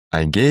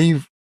I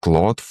gave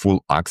Claude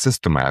full access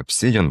to my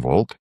Obsidian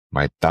Vault,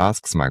 my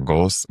tasks, my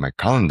goals, my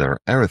calendar,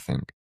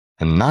 everything.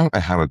 And now I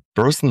have a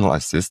personal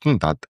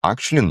assistant that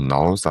actually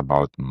knows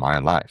about my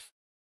life.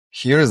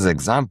 Here's the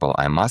example.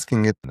 I'm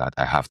asking it that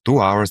I have 2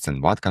 hours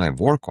and what can I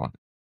work on?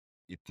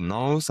 It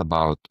knows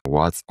about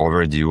what's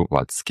overdue,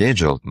 what's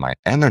scheduled, my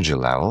energy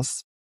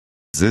levels.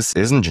 This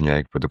isn't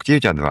generic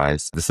productivity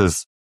advice. This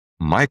is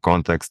my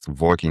context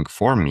working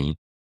for me.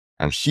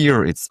 And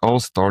here it's all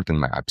stored in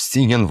my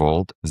Obsidian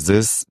Vault.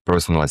 This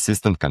personal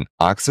assistant can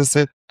access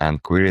it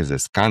and query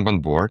this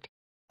Kanban board.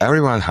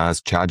 Everyone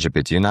has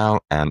ChatGPT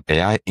now, and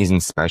AI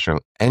isn't special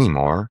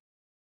anymore.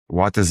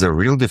 What is the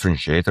real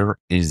differentiator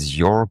is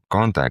your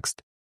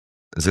context.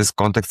 This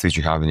context which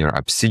you have in your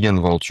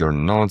Obsidian Vault, your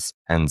notes,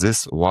 and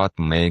this what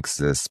makes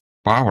this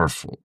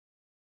powerful.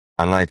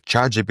 Unlike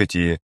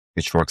ChatGPT,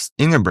 which works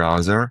in a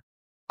browser,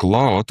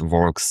 Claude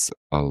works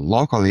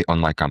locally on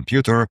my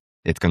computer.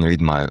 It can read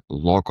my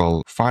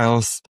local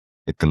files,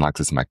 it can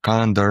access my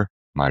calendar,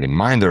 my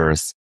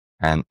reminders,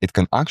 and it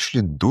can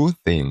actually do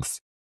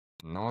things,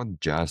 not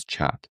just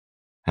chat.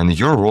 And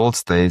your role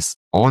stays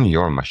on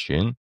your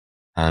machine,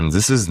 and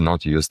this is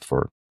not used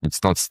for,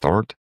 it's not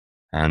stored,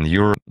 and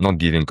you're not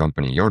giving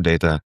company your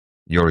data,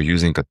 you're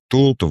using a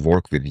tool to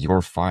work with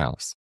your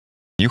files.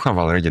 You have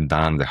already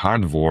done the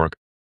hard work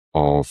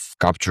of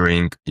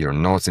capturing your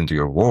notes into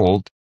your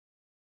vault.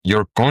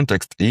 Your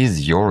context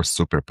is your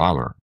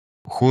superpower.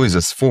 Who is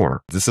this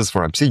for? This is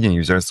for Obsidian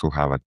users who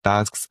have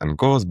tasks and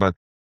goals, but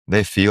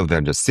they feel they're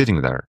just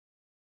sitting there.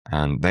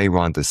 And they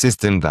want a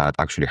system that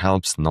actually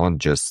helps, not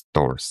just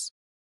stores.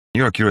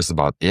 You're curious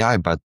about AI,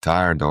 but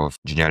tired of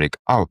generic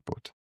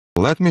output.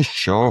 Let me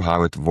show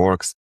how it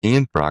works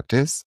in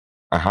practice.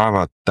 I have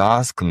a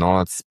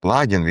TaskNotes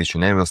plugin which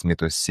enables me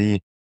to see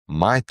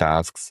my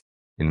tasks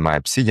in my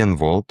Obsidian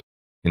Vault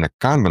in a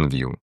Kanban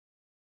view.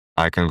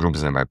 I can group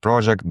them by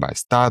project, by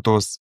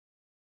status,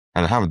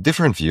 and have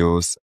different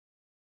views.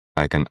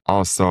 I can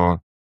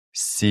also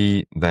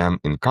see them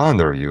in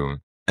calendar view.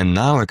 And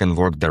now I can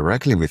work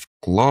directly with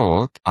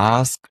Claude,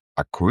 ask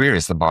a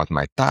queries about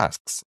my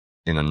tasks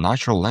in a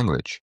natural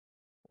language.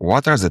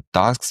 What are the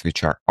tasks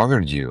which are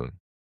overdue?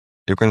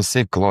 You can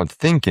see Claude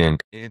thinking.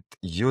 It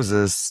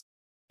uses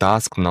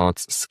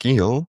TaskNotes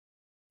skill.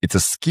 It's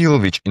a skill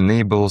which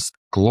enables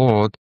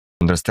Claude to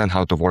understand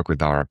how to work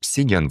with our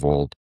Obsidian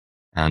Vault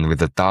and with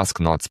the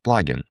TaskNotes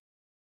plugin.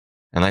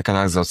 And I can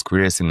ask those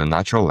queries in a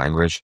natural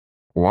language.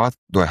 What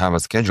do I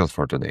have scheduled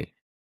for today?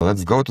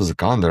 Let's go to the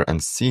calendar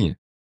and see.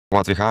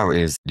 What we have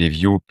is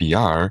review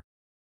PR,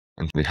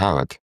 and we have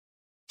it.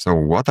 So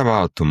what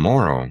about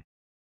tomorrow?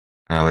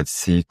 Let's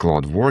see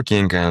Claude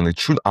working, and it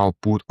should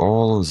output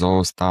all of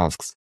those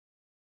tasks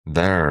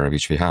there,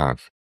 which we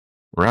have.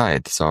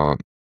 Right, so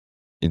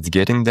it's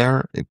getting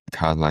there. It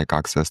had like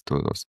access to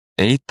those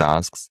 8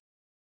 tasks.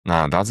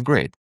 Now that's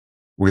great.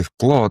 With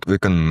Claude, we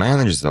can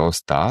manage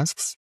those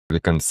tasks. We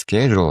can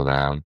schedule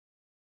them.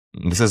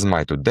 This is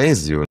my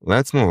today's view.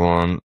 Let's move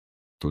on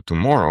to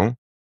tomorrow,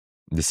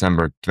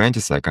 December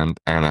 22nd,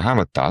 and I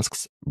have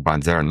tasks,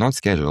 but they are not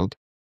scheduled.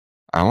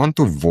 I want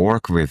to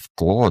work with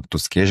Claude to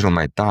schedule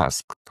my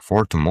task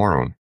for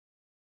tomorrow.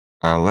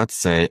 Let's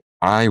say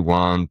I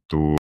want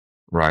to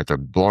write a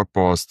blog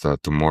post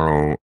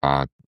tomorrow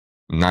at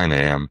 9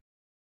 a.m.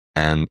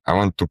 and I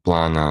want to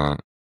plan a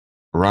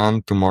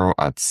run tomorrow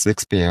at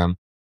 6 p.m.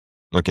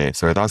 Okay,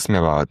 so it asks me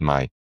about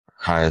my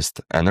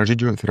highest energy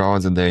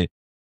throughout the day.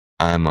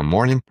 I'm a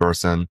morning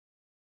person.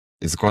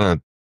 It's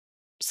gonna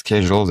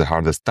schedule the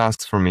hardest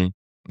tasks for me.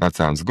 That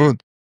sounds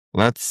good.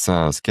 Let's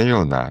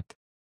schedule that.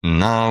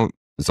 Now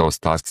those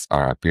tasks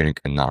are appearing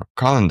in our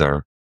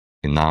calendar,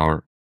 in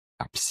our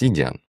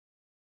Obsidian.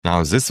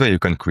 Now this way you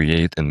can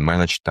create and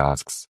manage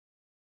tasks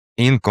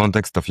in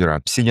context of your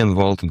Obsidian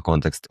Vault, in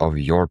context of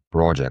your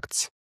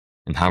projects,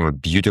 and have a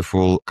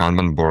beautiful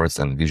Kanban boards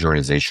and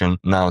visualization.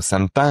 Now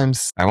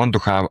sometimes I want to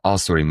have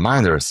also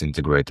reminders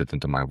integrated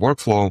into my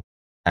workflow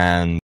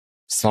and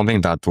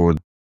something that would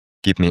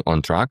keep me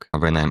on track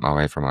when I'm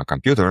away from my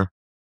computer,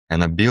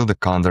 and I build a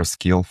calendar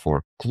skill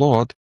for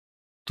Claude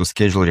to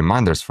schedule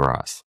reminders for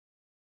us.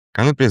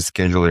 Can you please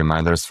schedule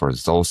reminders for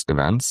those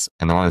events?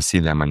 And I want to see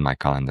them in my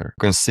calendar.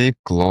 You can see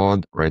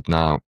Claude right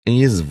now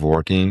is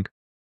working,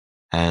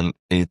 and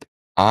it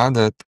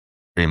added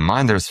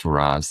reminders for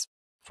us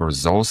for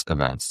those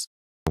events.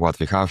 What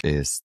we have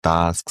is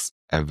tasks,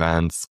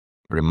 events,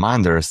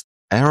 reminders,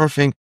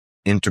 everything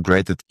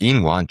integrated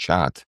in one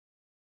chat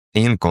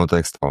in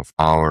context of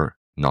our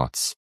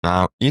notes.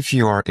 Now, if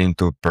you are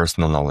into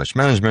personal knowledge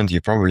management,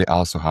 you probably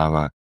also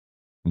have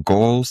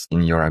goals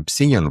in your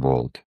Obsidian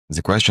Vault.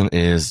 The question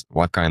is,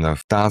 what kind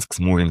of tasks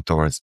moving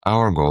towards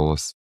our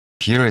goals?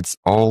 Here it's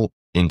all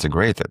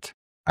integrated.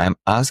 I'm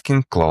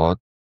asking Claude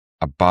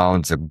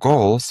about the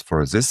goals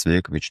for this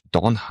week which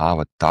don't have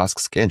a task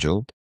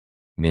scheduled,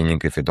 meaning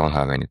if we don't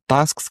have any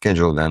task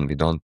scheduled, then we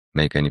don't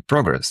make any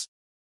progress.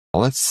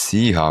 Let's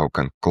see how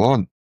can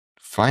Claude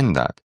find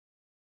that.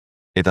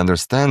 It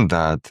understands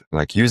that,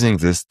 like using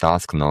this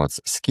TaskNotes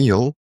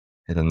skill,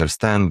 it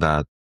understands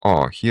that,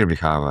 oh, here we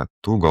have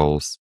 2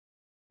 goals.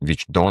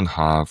 which don't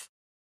have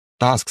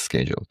tasks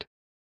scheduled.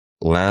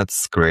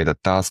 Let's create a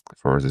task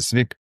for this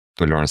week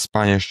to learn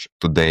Spanish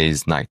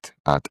today's night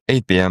at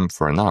 8 p.m.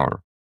 for an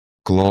hour.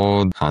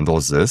 Claude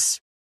handles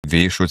this.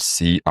 We should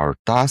see our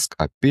task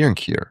appearing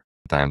here.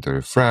 Time to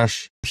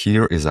refresh.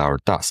 Here is our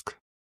task,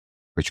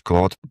 which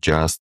Claude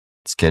just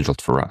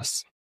scheduled for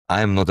us.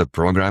 I am not a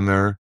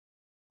programmer.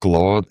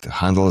 Claude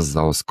handles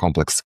those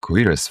complex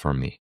queries for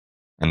me.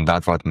 And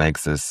that's what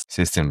makes this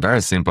system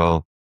very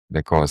simple,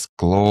 because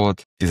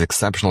Claude is an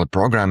exceptional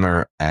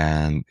programmer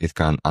and it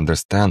can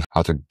understand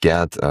how to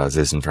get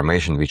this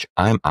information which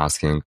I'm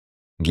asking,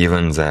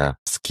 given the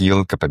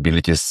skill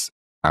capabilities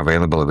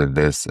available with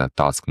this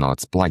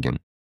TaskNotes plugin.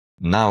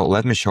 Now,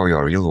 let me show you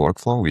a real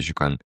workflow which you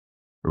can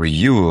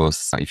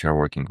reuse if you're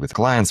working with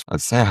clients.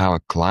 Let's say I have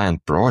a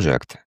client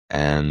project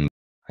and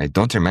I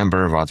don't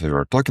remember what we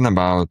were talking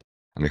about,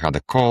 and we had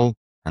a call,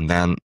 and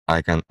then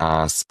I can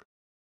ask,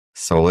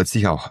 so let's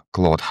see how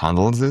Claude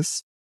handles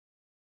this.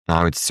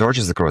 Now it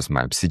searches across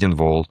my Obsidian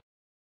Vault.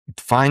 It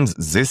finds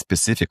this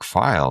specific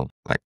file,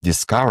 like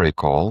discovery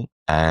call,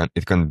 and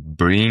it can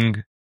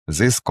bring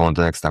this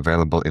context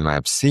available in my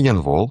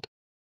Obsidian Vault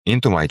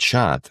into my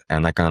chat,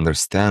 and I can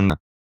understand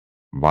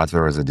what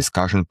were the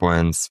discussion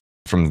points.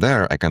 From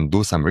there, I can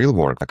do some real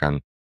work. I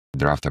can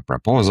draft a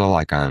proposal.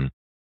 I can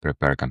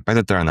prepare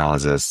competitor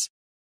analysis.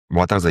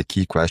 What are the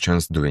key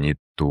questions do we need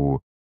to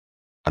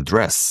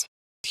address?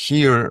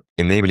 Here,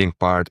 enabling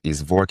part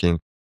is working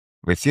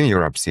within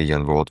your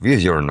Obsidian Vault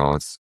with your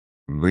notes,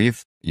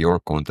 with your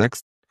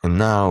context. And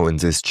now in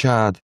this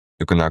chat,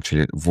 you can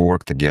actually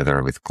work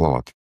together with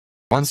Claude.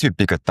 Once you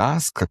pick a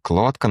task,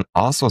 Claude can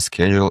also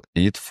schedule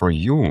it for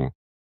you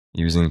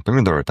using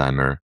Pomodoro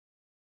timer.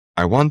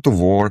 I want to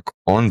work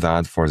on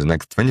that for the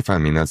next 25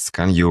 minutes.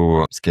 Can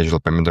you schedule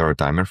Pomodoro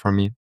timer for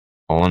me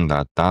on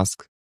that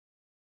task,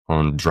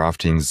 on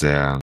drafting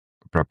the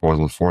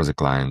proposal for the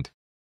client?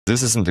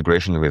 This is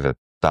integration with the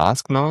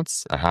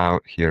TaskNotes. I have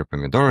here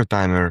Pomodoro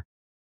timer.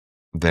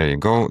 There you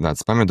go.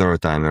 That's Pomodoro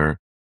timer.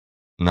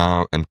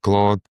 Now, and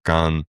Claude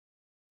can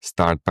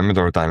start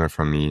Pomodoro timer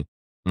for me.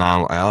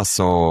 Now, I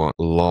also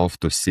love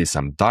to see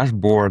some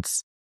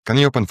dashboards. Can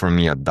you open for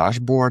me a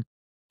dashboard?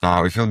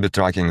 Now, if you'll be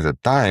tracking the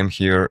time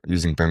here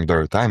using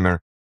Pomodoro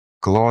timer,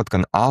 Claude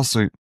can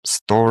also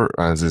store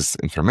this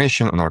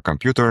information on our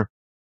computer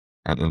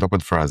and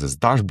open for us this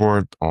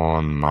dashboard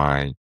on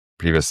my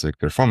previous week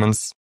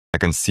performance. I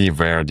can see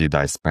where did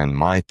I spend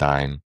my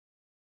time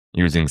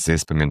using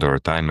this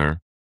Pomodoro timer.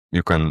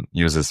 You can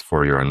use this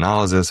for your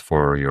analysis,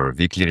 for your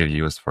weekly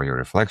reviews, for your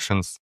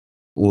reflections.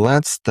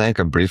 Let's take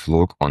a brief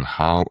look on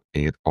how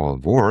it all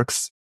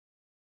works.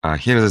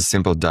 Here's a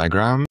simple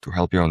diagram to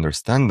help you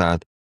understand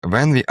that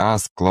when we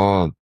ask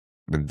Claude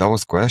with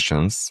those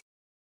questions,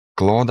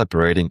 Claude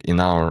operating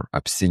in our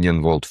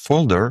Obsidian Vault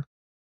folder,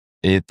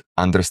 it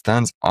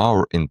understands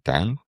our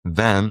intent.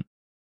 Then,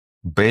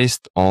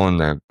 based on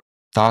the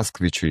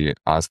task which we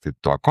asked it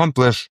to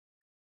accomplish,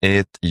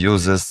 it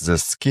uses the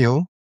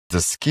skill.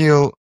 The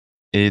skill,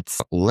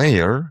 it's a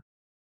layer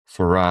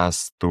for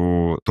us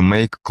to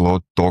make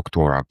Claude talk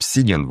to our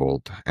Obsidian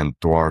Vault and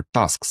to our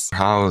tasks.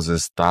 How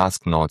this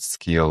TaskNotes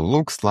skill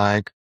looks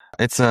like.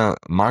 It's a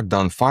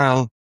markdown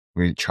file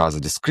which has a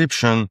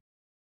description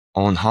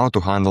on how to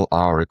handle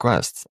our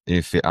requests.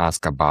 If we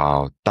ask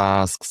about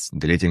tasks,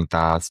 deleting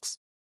tasks,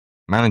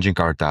 managing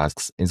our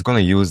tasks, it's going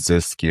to use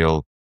this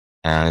skill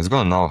and it's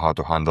going to know how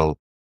to handle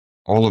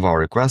all of our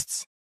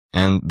requests.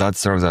 And that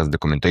serves as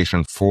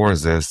documentation for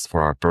this,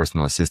 for our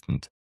personal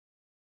assistant.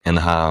 And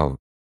I have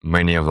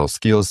many of those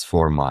skills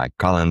for my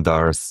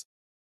calendars,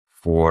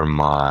 for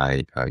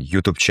my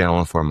YouTube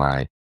channel, for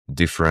my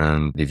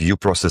different review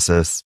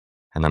processes,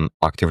 and I'm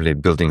actively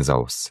building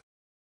those.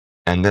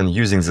 And then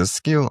using this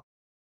skill,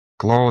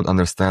 Claude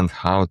understands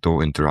how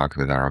to interact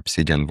with our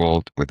Obsidian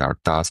Vault, with our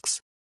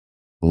tasks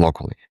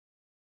locally.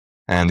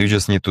 And you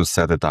just need to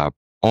set it up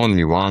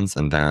only once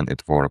and then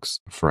it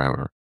works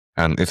forever.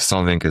 And if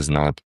something is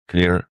not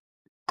clear,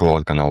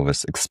 Claude can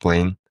always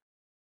explain.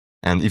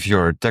 And if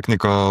you're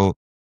technical,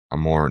 a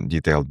more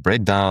detailed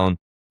breakdown,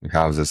 you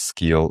have the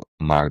skill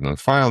markdown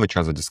file, which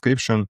has a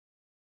description.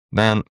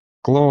 Then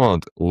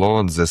Claude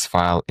loads this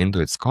file into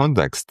its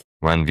context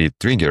when we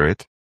trigger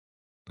it,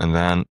 and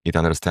then it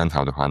understands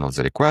how to handle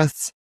the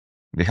requests.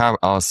 We have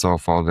also a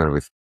folder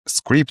with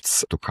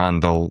scripts to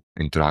handle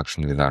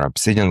interaction with our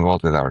Obsidian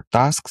Vault, with our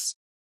tasks.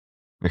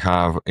 We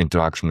have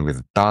interaction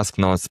with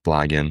TaskNotes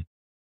plugin,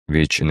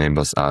 which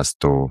enables us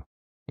to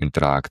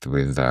interact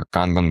with the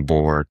Kanban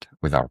board,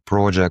 with our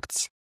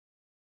projects,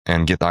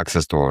 and get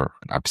access to our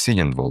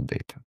Obsidian Vault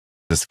data.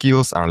 The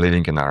skills are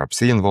living in our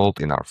Obsidian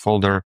Vault, in our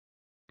folder,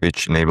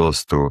 which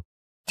enables to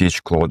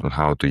teach Claude on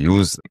how to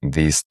use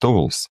these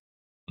tools.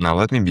 Now,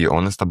 let me be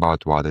honest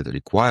about what it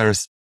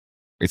requires.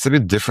 It's a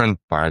bit different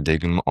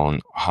paradigm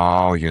on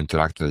how you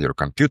interact with your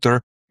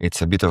computer.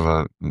 It's a bit of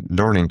a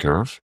learning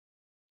curve.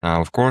 Now,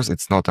 of course,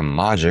 it's not a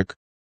magic.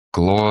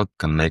 Claude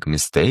can make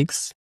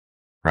mistakes,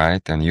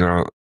 right? And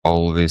you're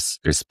always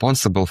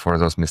responsible for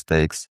those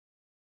mistakes.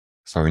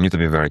 So you need to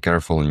be very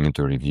careful. You need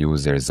to review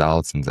the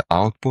results and the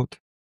output.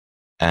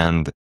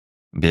 and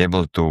be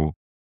able to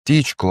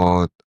teach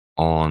Claude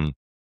on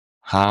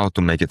how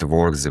to make it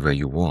work the way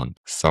you want.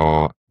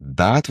 So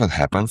that's what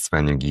happens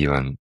when you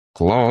give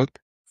Claude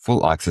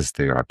full access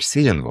to your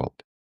Obsidian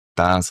Vault.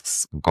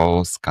 Tasks,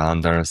 goals,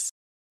 calendars,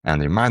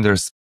 and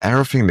reminders,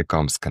 everything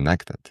becomes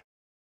connected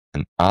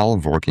and all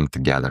working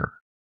together.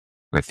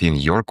 Within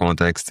your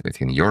context,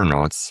 within your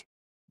notes,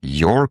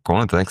 your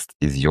context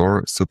is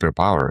your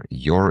superpower,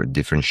 your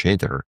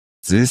differentiator.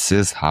 This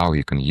is how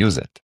you can use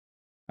it.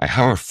 I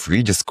have a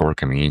free Discord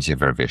community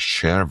where we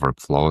share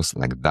workflows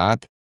like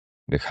that.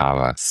 We have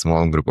a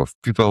small group of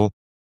people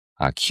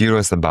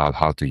curious about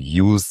how to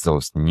use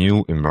those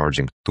new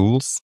emerging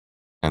tools.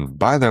 And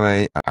by the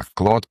way, a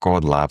Claude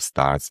Code Lab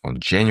starts on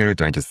January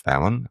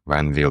 27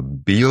 when we'll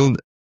build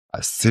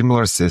a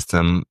similar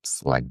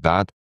systems like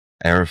that,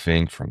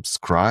 everything from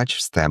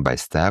scratch, step by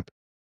step.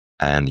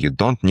 And you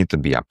don't need to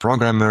be a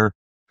programmer.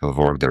 You'll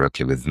work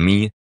directly with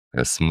me,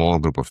 a small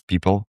group of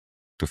people,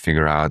 to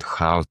figure out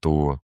how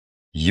to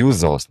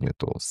use those new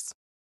tools.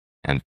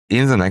 And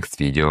in the next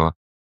video,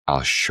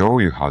 I'll show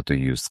you how to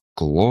use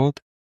Claude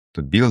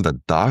to build the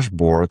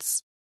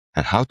dashboards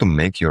and how to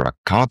make you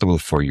accountable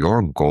for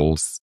your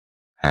goals.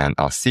 And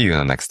I'll see you in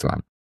the next one.